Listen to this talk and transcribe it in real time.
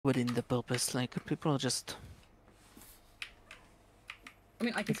within the purpose. Like people are just. I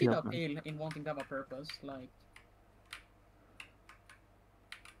mean, I can If see you the have money. appeal in wanting to have a purpose. Like,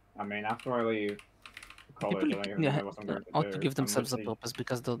 I mean, after I leave college, People, I don't even yeah, know what I'm going to ought to do. give I'm themselves a literally, purpose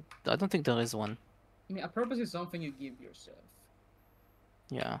because I don't think there is one. I mean, a purpose is something you give yourself.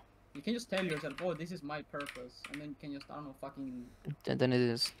 Yeah, You can just tell yourself, "Oh, this is my purpose," and then you can just, I don't know, fucking and then it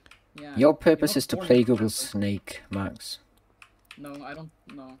is. yeah. Your You're purpose not is to born with play a Google purpose. Snake, Max. No, I don't.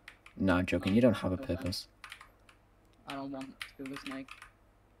 No, No, I'm joking. no, You don't have a no purpose. offense. I don't want Google Snake.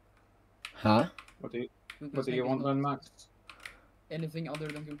 Huh? what do you, Google what do Snake you is want not then, Max? anything other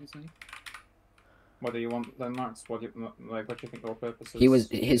than Google Snake. What do you want then, Max? What do you like? What do you think your purpose is?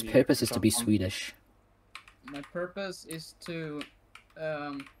 His Have you purpose is to done be one? Swedish. My purpose is to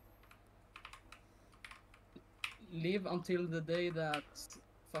live until the day that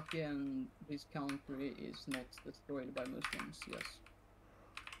fucking this country is not destroyed by Muslims. Yes.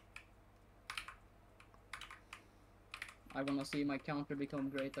 I wanna see my country become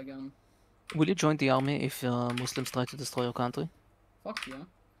great again. Will you join the army if Muslims try to destroy your country? Fuck yeah.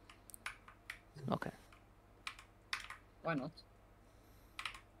 Okay. Why not?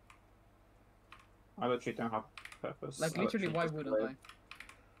 I literally don't have purpose. Like I literally, literally why just wouldn't live. I?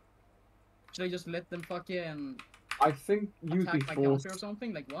 Should I just let them fucking I think you'd attack be my forced. country or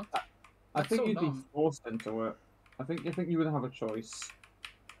something? Like what? I That's think so you'd be dumb. forced into it. I think you would have a choice.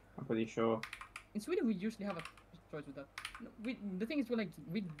 I'm pretty sure. In Sweden, we usually have a choice with that. No, the thing is,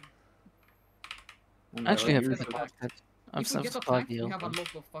 we I know, I actually like, have been usually- attacked. I've if we get served 5 attacked, we years. have a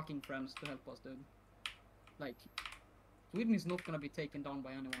lot of fucking friends to help us, dude. Like, Sweden is not gonna be taken down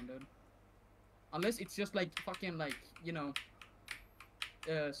by anyone, dude. Unless it's just like fucking like, you know,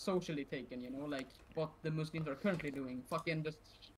 socially taken, you know, like what the Muslims are currently doing. Fucking just